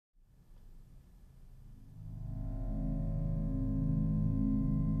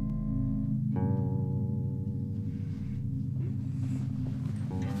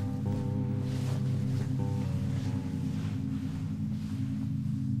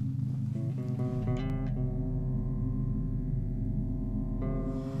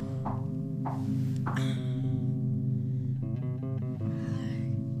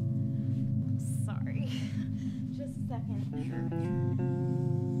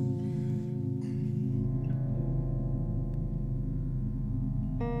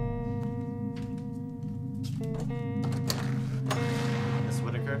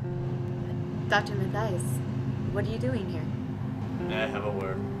Dr. Mathias, what are you doing here? May I have a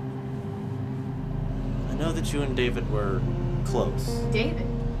word? I know that you and David were close. David?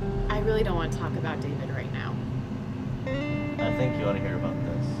 I really don't want to talk about David right now. I think you ought to hear about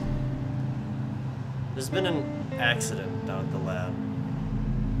this. There's been an accident down at the lab.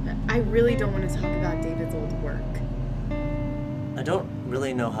 I really don't want to talk about David's old work. I don't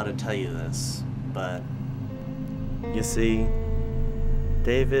really know how to tell you this, but you see,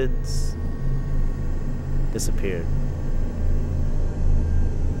 David's disappeared.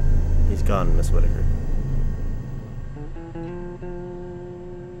 He's gone, Miss Whitaker.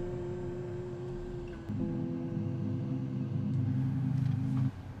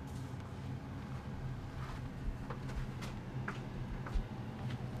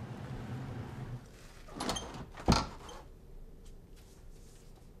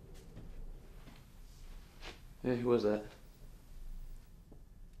 Hey, who was that?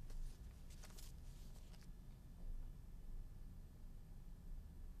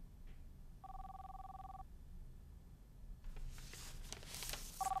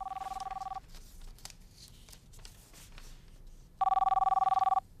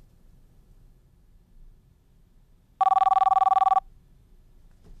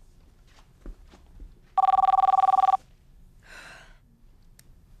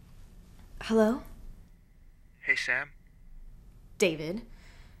 Hello? Hey, Sam? David,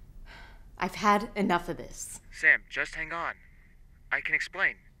 I've had enough of this. Sam, just hang on. I can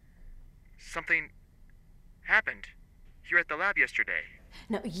explain. Something happened here at the lab yesterday.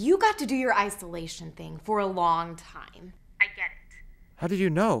 No, you got to do your isolation thing for a long time. I get it. How did you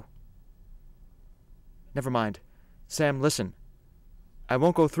know? Never mind. Sam, listen. I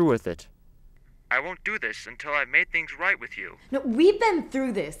won't go through with it. I won't do this until I've made things right with you. No, we've been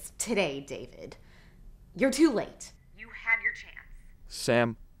through this today, David. You're too late. You had your chance.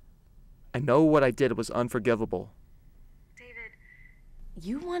 Sam, I know what I did was unforgivable. David,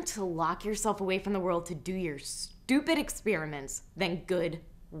 you want to lock yourself away from the world to do your stupid experiments, then good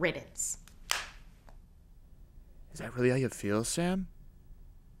riddance. Is that really how you feel, Sam?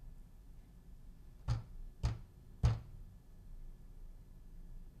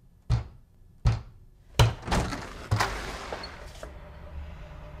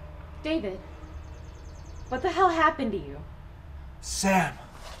 David, what the hell happened to you? Sam!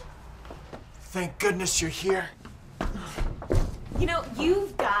 Thank goodness you're here. You know,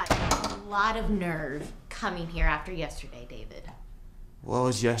 you've got a lot of nerve coming here after yesterday, David. What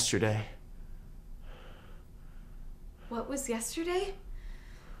was yesterday? What was yesterday?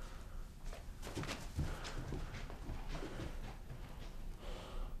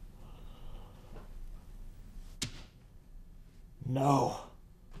 No.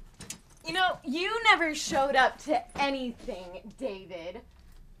 You know, you never showed up to anything, David.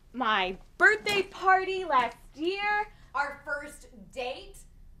 My birthday party last year, our first date,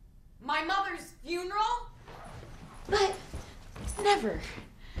 my mother's funeral. But never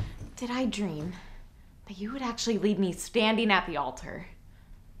did I dream that you would actually leave me standing at the altar.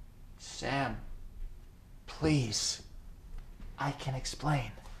 Sam, please. I can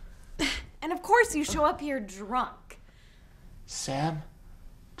explain. And of course you show up here drunk. Sam,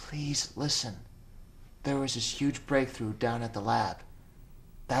 please listen. There was this huge breakthrough down at the lab.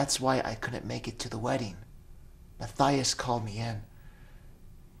 That's why I couldn't make it to the wedding. Mathias called me in.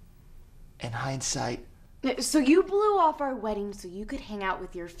 In hindsight... So you blew off our wedding so you could hang out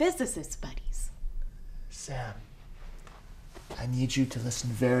with your physicist buddies. Sam, I need you to listen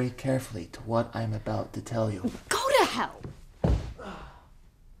very carefully to what I'm about to tell you. Go to hell!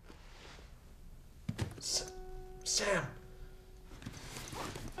 Sam!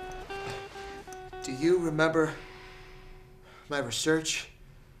 Do you remember my research?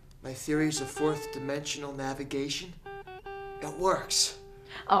 My theories of fourth-dimensional navigation? It works.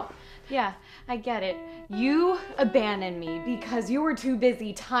 Oh, yeah, I get it. You abandoned me because you were too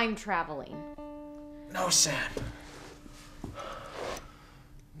busy time traveling. No, Sam.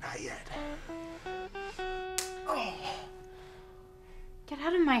 Not yet. Oh. Get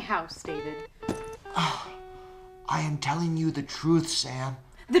out of my house, David. Oh. I am telling you the truth, Sam.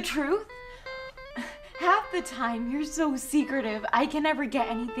 The truth? Half the time, you're so secretive, I can never get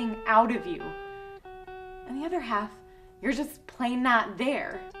anything out of you. And the other half, you're just plain not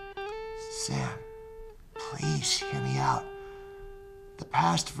there. Sam, please hear me out. The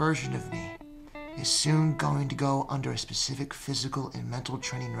past version of me is soon going to go under a specific physical and mental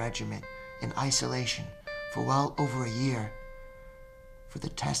training regimen in isolation for well over a year for the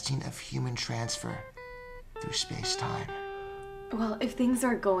testing of human transfer through space-time. Well, if things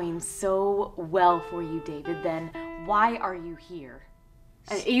are going so well for you, David, then why are you here?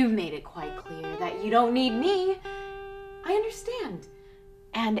 You've made it quite clear that you don't need me. I understand.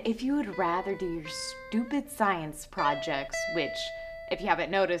 And if you would rather do your stupid science projects, which, if you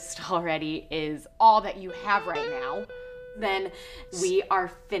haven't noticed already, is all that you have right now, then we are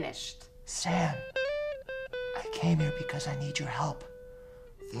finished. Sam, I came here because I need your help.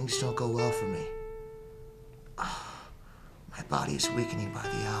 Things don't go well for me. My body is weakening by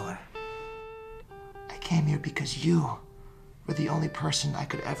the hour. I came here because you were the only person I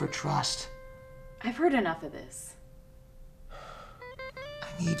could ever trust. I've heard enough of this. I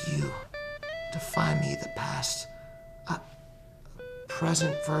need you to find me the past,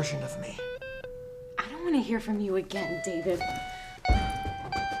 present version of me. I don't want to hear from you again, David.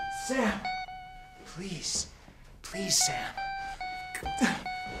 Sam! Please. Please, Sam.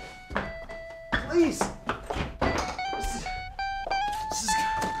 Please! This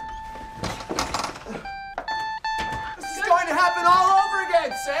is going to happen all over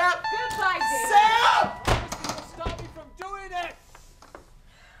again, Sam! Goodbye, David. Sam! Stop me from doing it!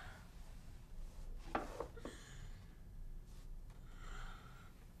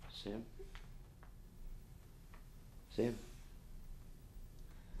 Sam? Sam?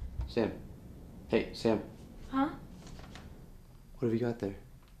 Sam? Hey, Sam. Huh? What have you got there?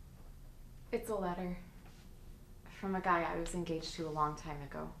 It's a letter from a guy I was engaged to a long time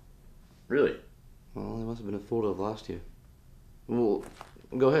ago. Really? Well, he must have been a fool to have lost you. Well,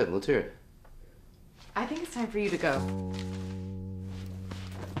 go ahead, let's hear it. I think it's time for you to go.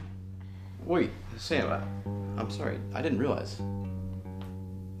 Wait, Sam, I'm sorry. I didn't realize.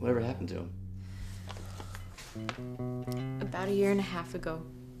 Whatever happened to him? About a year and a half ago,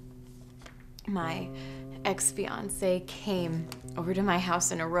 my ex-fiance came over to my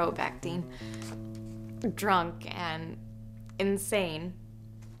house in a robe acting drunk and insane.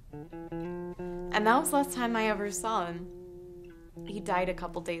 And that was the last time I ever saw him. He died a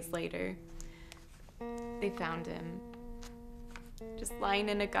couple days later. They found him just lying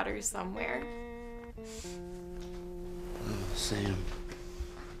in a gutter somewhere. Oh, Sam.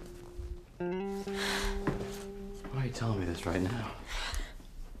 Why are you telling me this right now?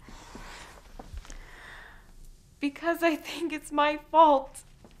 Because I think it's my fault.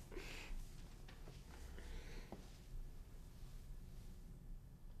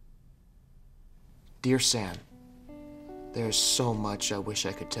 Dear Sam, there's so much I wish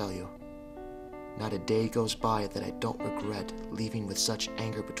I could tell you. Not a day goes by that I don't regret leaving with such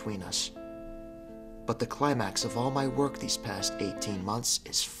anger between us. But the climax of all my work these past 18 months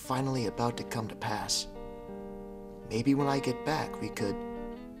is finally about to come to pass. Maybe when I get back, we could,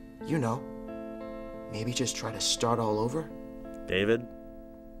 you know, maybe just try to start all over? David,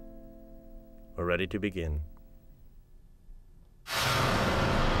 we're ready to begin.